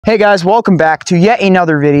Hey guys, welcome back to yet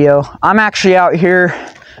another video. I'm actually out here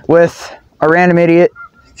with a random idiot.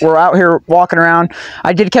 We're out here walking around.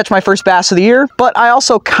 I did catch my first bass of the year, but I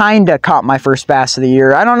also kinda caught my first bass of the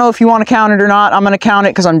year. I don't know if you want to count it or not. I'm gonna count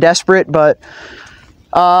it because I'm desperate, but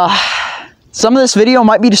some of this video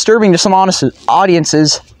might be disturbing to some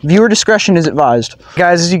audiences. Viewer discretion is advised.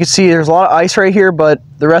 Guys, as you can see, there's a lot of ice right here, but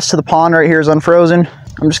the rest of the pond right here is unfrozen.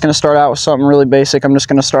 I'm just gonna start out with something really basic. I'm just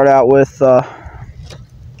gonna start out with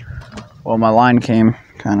well, my line came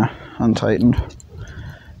kind of untightened.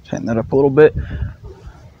 Tighten that up a little bit.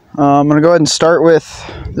 I'm going to go ahead and start with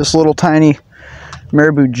this little tiny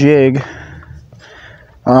marabou jig.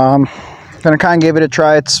 Going to kind of give it a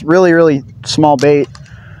try. It's really small bait.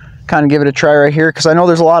 Kind of give it a try right here because I know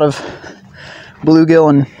there's a lot of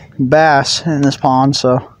bluegill and bass in this pond,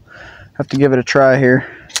 so I have to give it a try here.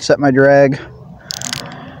 Set my drag.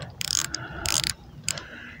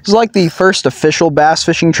 This is like the first official bass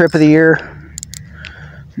fishing trip of the year,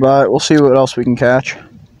 but we'll see what else we can catch. It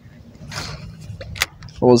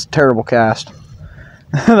was a terrible cast.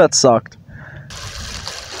 That sucked.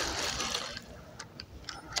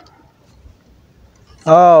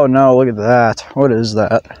 Oh no, look at that. What is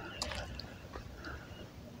that?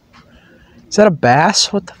 Is that a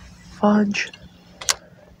bass? What the fudge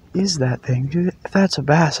is that thing? Dude, if that's a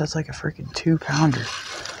bass, that's like a freaking 2-pounder.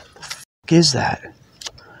 What the fuck is that?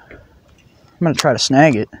 I'm gonna try to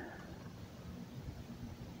snag it.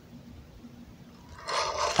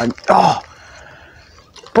 Oh,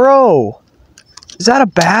 bro, is that a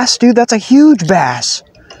bass, dude? That's a huge bass.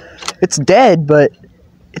 It's dead, but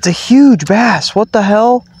it's a huge bass. What the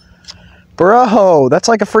hell, bro? That's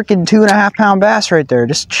like a freaking 2.5-pound bass right there,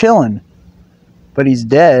 just chilling. But he's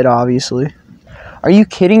dead, obviously. Are you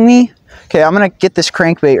kidding me? Okay, I'm gonna get this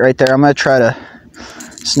crankbait right there. I'm gonna try to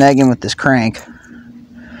snag him with this crank.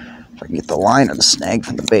 I can get the line of the snag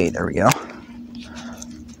from the bait. There we go.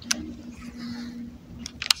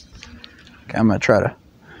 Okay, I'm gonna try to.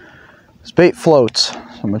 This bait floats, so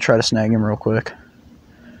I'm gonna try to snag him real quick.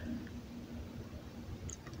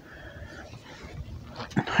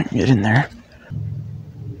 I can get in there.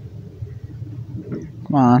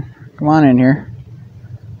 Come on in here.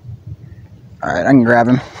 All right, I can grab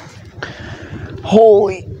him.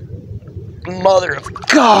 Holy mother of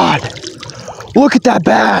God! Look at that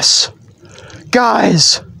bass!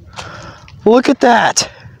 Guys, look at that.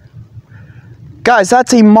 Guys,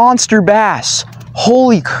 that's a monster bass.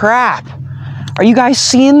 Holy crap. Are you guys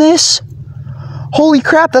seeing this? Holy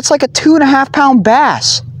crap, that's like a 2.5-pound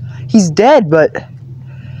bass. He's dead, but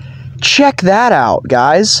check that out,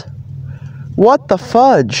 guys. What the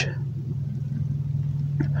fudge?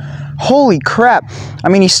 Holy crap. I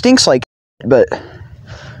mean, he stinks like shit, but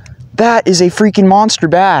that is a freaking monster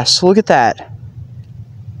bass. Look at that.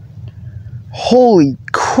 Holy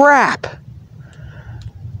crap.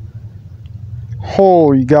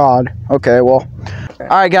 Holy God. Okay, well.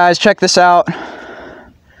 Alright guys, check this out.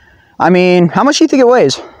 I mean, how much do you think it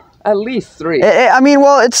weighs? At least 3. I mean,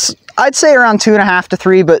 well, I'd say around 2.5 to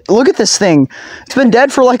 3, but look at this thing. It's been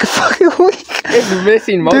dead for like a fucking week. It's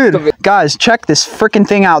missing most of it. Guys, check this freaking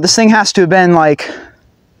thing out. This thing has to have been like...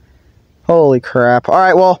 Holy crap.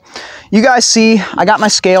 Alright, well, you guys see, I got my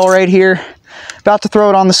scale right here. About to throw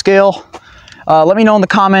it on the scale. Let me know in the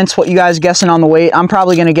comments what you guys guessing on the weight. I'm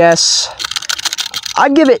probably going to guess,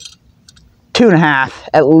 I'd give it 2.5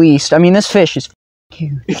 at least. I mean, this fish is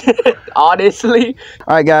huge. Honestly.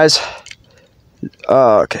 All right, guys.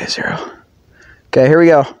 Okay, 0. Okay, here we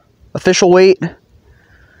go. Official weight.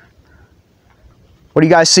 What do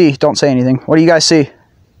you guys see? Don't say anything. What do you guys see?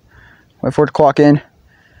 Wait for it to clock in.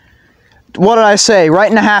 What did I say?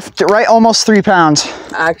 Right almost 3 pounds.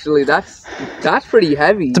 Actually, that's pretty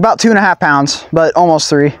heavy. It's about 2.5 pounds, but almost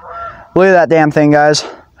 3. Look at that damn thing, guys.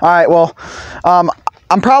 All right, well,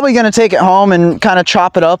 I'm probably gonna take it home and kind of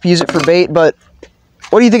chop it up, use it for bait, but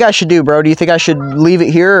what do you think I should do, bro? Do you think I should leave it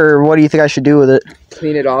here, or what do you think I should do with it?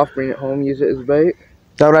 Clean it off, bring it home, use it as bait.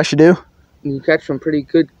 Is that what I should do? You catch some pretty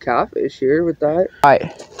good catfish here with that. All right,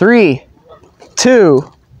 3,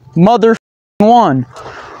 2, mother 1.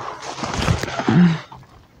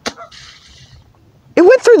 It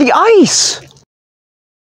went through the ice.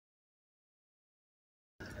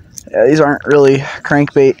 Yeah, these aren't really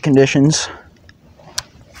crankbait conditions.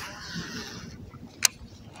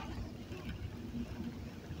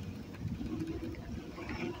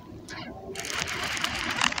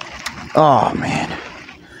 Oh man.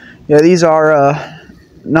 Yeah, these are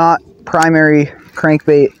not primary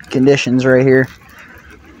crankbait conditions right here.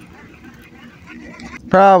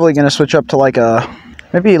 Probably gonna switch up to like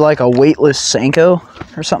maybe like a weightless Senko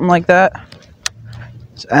or something like that.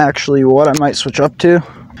 It's actually what I might switch up to.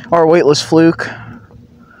 or a weightless fluke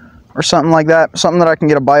or something like that. Something that I can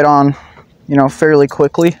get a bite on, you know, fairly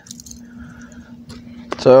quickly.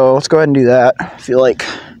 So let's go ahead and do that. I feel like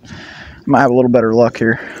I might have a little better luck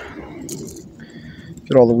here.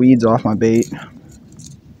 Get all the weeds off my bait.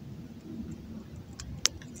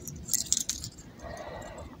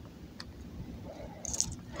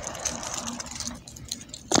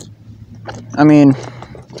 I mean,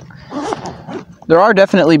 there are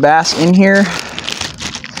definitely bass in here.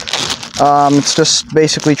 It's just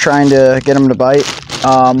basically trying to get them to bite.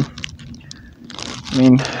 I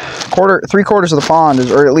mean, 3/4 of the pond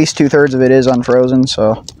is, or at least 2/3 of it is unfrozen,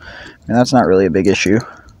 so I mean, that's not really a big issue.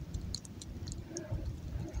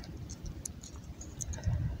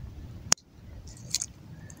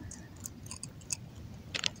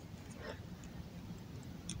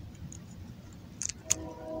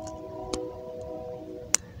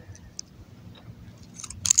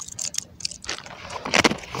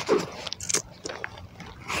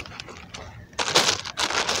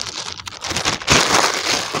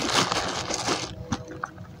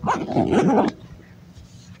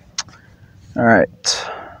 Alright,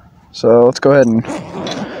 so let's go ahead and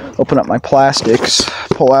open up my plastics,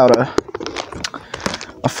 pull out a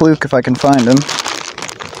fluke if I can find them.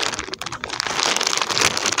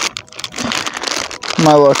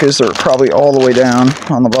 My luck is they're probably all the way down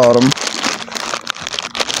on the bottom.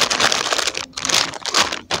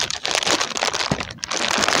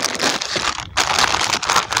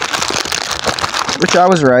 Which I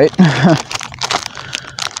was right.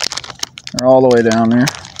 They're all the way down there.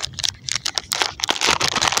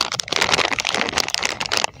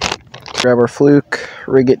 Grab our fluke,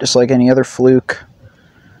 rig it just like any other fluke.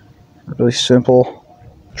 Really simple.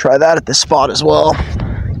 Try that at this spot as well.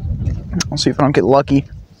 I'll see if I don't get lucky.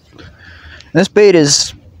 This bait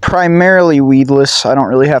is primarily weedless. I don't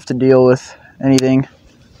really have to deal with anything.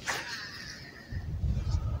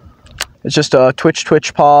 It's just a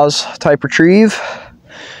twitch pause type retrieve,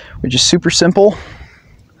 which is super simple.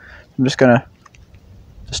 I'm just gonna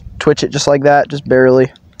twitch it just like that, just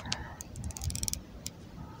barely.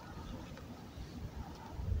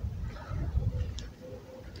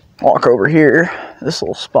 Walk over here, this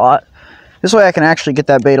little spot. This way I can actually get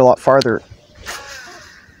that bait a lot farther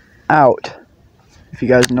out, if you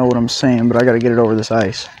guys know what I'm saying, but I gotta get it over this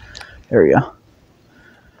ice. There we go.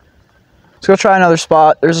 Let's go try another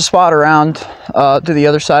spot. There's a spot around to the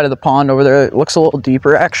other side of the pond over there. It looks a little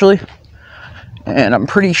deeper actually. And I'm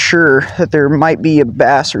pretty sure that there might be a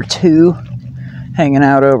bass or two hanging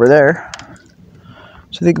out over there.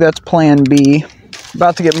 So I think that's plan B.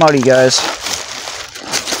 About to get muddy, guys.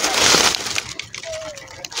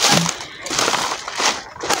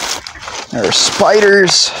 There's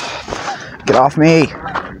spiders. Get off me.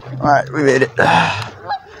 Alright, we made it.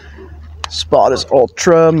 Spot is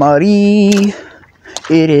ultra muddy.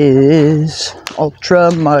 It is ultra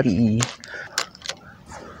muddy.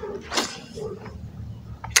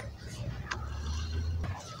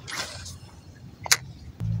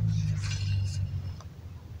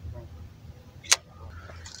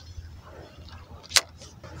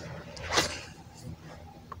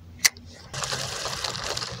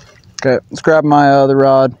 Okay, let's grab my other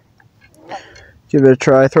rod. Give it a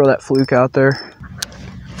try. Throw that fluke out there.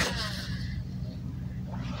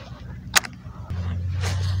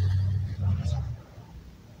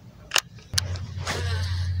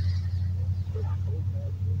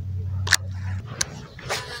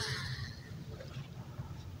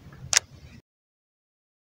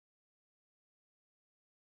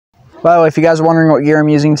 By the way, if you guys are wondering what gear I'm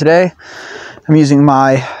using today, I'm using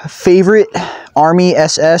my favorite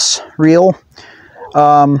ArmySS reel,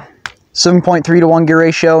 7.3 to 1 gear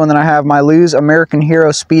ratio, and then I have my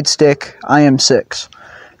AmericanHero SpeedStick IM6.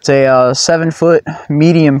 It's a 7-foot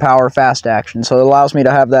medium power fast action, so it allows me to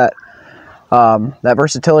have that that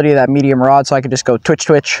versatility of that medium rod, so I can just go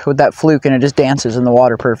twitch with that fluke and it just dances in the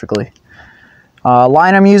water perfectly.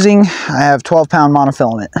 Line I'm using, I have 12-pound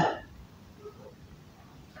monofilament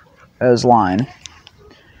as line,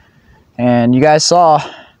 and you guys saw,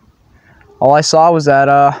 all I saw was that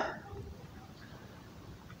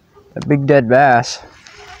that big dead bass.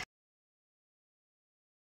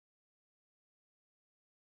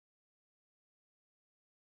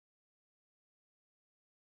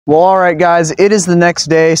 Well, alright guys, it is the next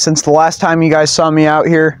day since the last time you guys saw me out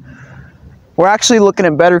here. We're actually looking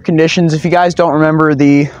at better conditions. If you guys don't remember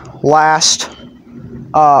the last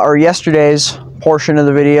or yesterday's portion of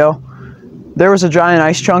the video, there was a giant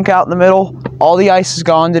ice chunk out in the middle. All the ice is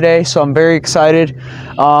gone today, so I'm very excited.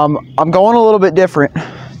 I'm going a little bit different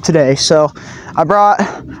today. So I brought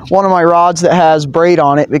one of my rods that has braid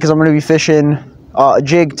on it because I'm going to be fishing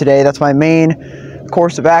jig today. That's my main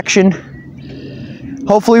course of action.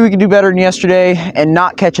 Hopefully we can do better than yesterday and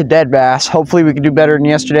not catch a dead bass. Hopefully we can do better than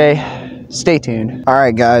yesterday. Stay tuned. All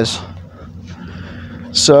right, guys.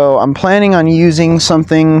 So I'm planning on using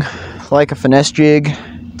something like a finesse jig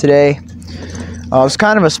today. It was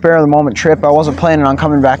kind of a spare of the moment trip. I wasn't planning on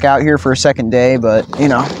coming back out here for a second day, but you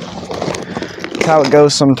know, that's how it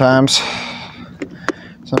goes sometimes.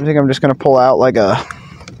 So I think I'm just gonna pull out like a,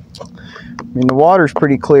 I mean the water's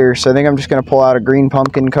pretty clear, so I think I'm just gonna pull out a green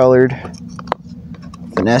pumpkin colored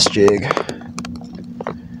finesse jig.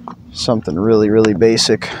 Something really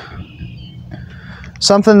basic.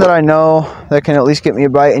 Something that I know that can at least get me a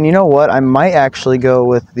bite. And you know what? I might actually go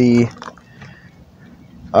with the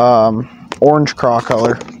orange craw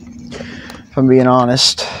color, if I'm being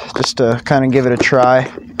honest, just to kind of give it a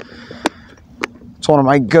try. It's one of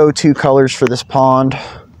my go-to colors for this pond.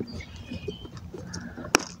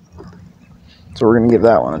 So we're gonna give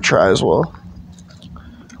that one a try as well.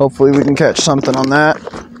 Hopefully we can catch something on that.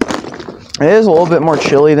 It is a little bit more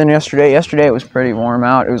chilly than yesterday. Yesterday it was pretty warm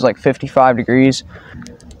out. It was like 55 degrees.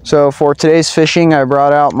 So for today's fishing, I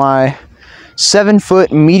brought out my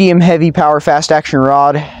 7-foot medium heavy power fast action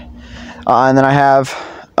rod. And then I have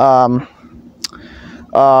a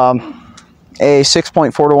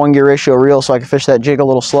 6.4 to 1 gear ratio reel so I can fish that jig a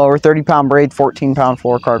little slower. 30-pound braid, 14-pound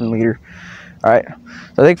fluorocarbon leader. All right,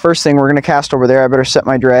 so I think first thing we're gonna cast over there. I better set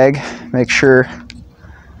my drag, make sure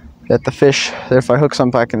that the fish, that if I hook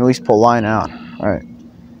something, I can at least pull line out. All right,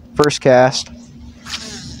 first cast.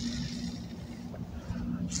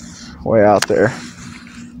 Way out there.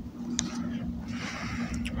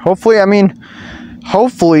 Hopefully, I mean,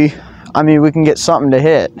 we can get something to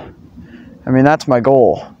hit. I mean, that's my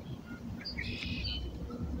goal.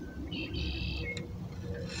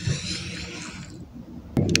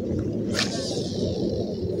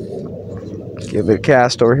 Give it a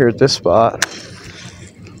cast over here at this spot.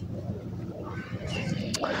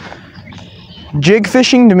 Jig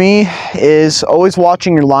fishing to me is always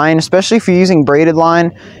watching your line, especially if you're using braided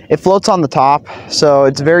line. It floats on the top, so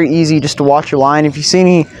it's very easy just to watch your line. If you see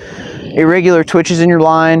any irregular twitches in your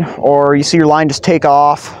line, or you see your line just take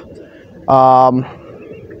off,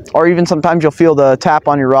 or even sometimes you'll feel the tap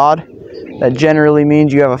on your rod, that generally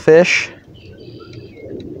means you have a fish.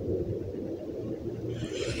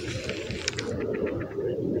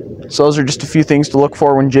 So those are just a few things to look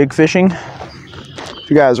for when jig fishing, if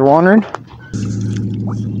you guys are wondering.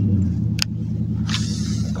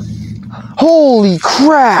 Holy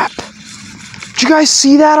crap! Did you guys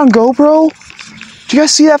see that on GoPro? Did you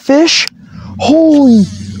guys see that fish? Holy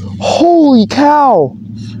cow!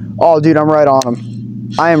 Oh, dude, I'm right on him.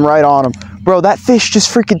 I am right on him. Bro, that fish just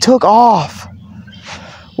freaking took off.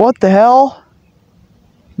 What the hell?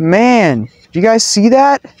 Man, did you guys see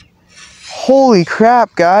that? Holy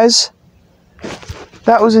crap, guys.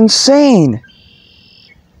 That was insane.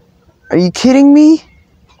 Are you kidding me?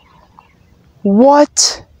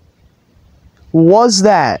 What was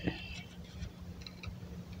that?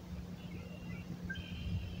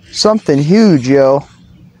 Something huge, yo.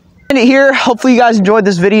 End it here. Hopefully you guys enjoyed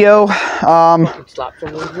this video.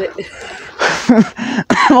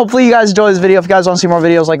 Hopefully you guys enjoyed this video. If you guys want to see more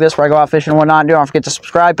videos like this where I go out fishing and whatnot, don't forget to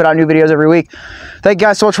subscribe. Put out new videos every week. Thank you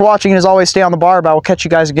guys so much for watching, and as always, stay on the bar. But I will catch you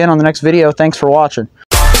guys again on the next video. Thanks for watching.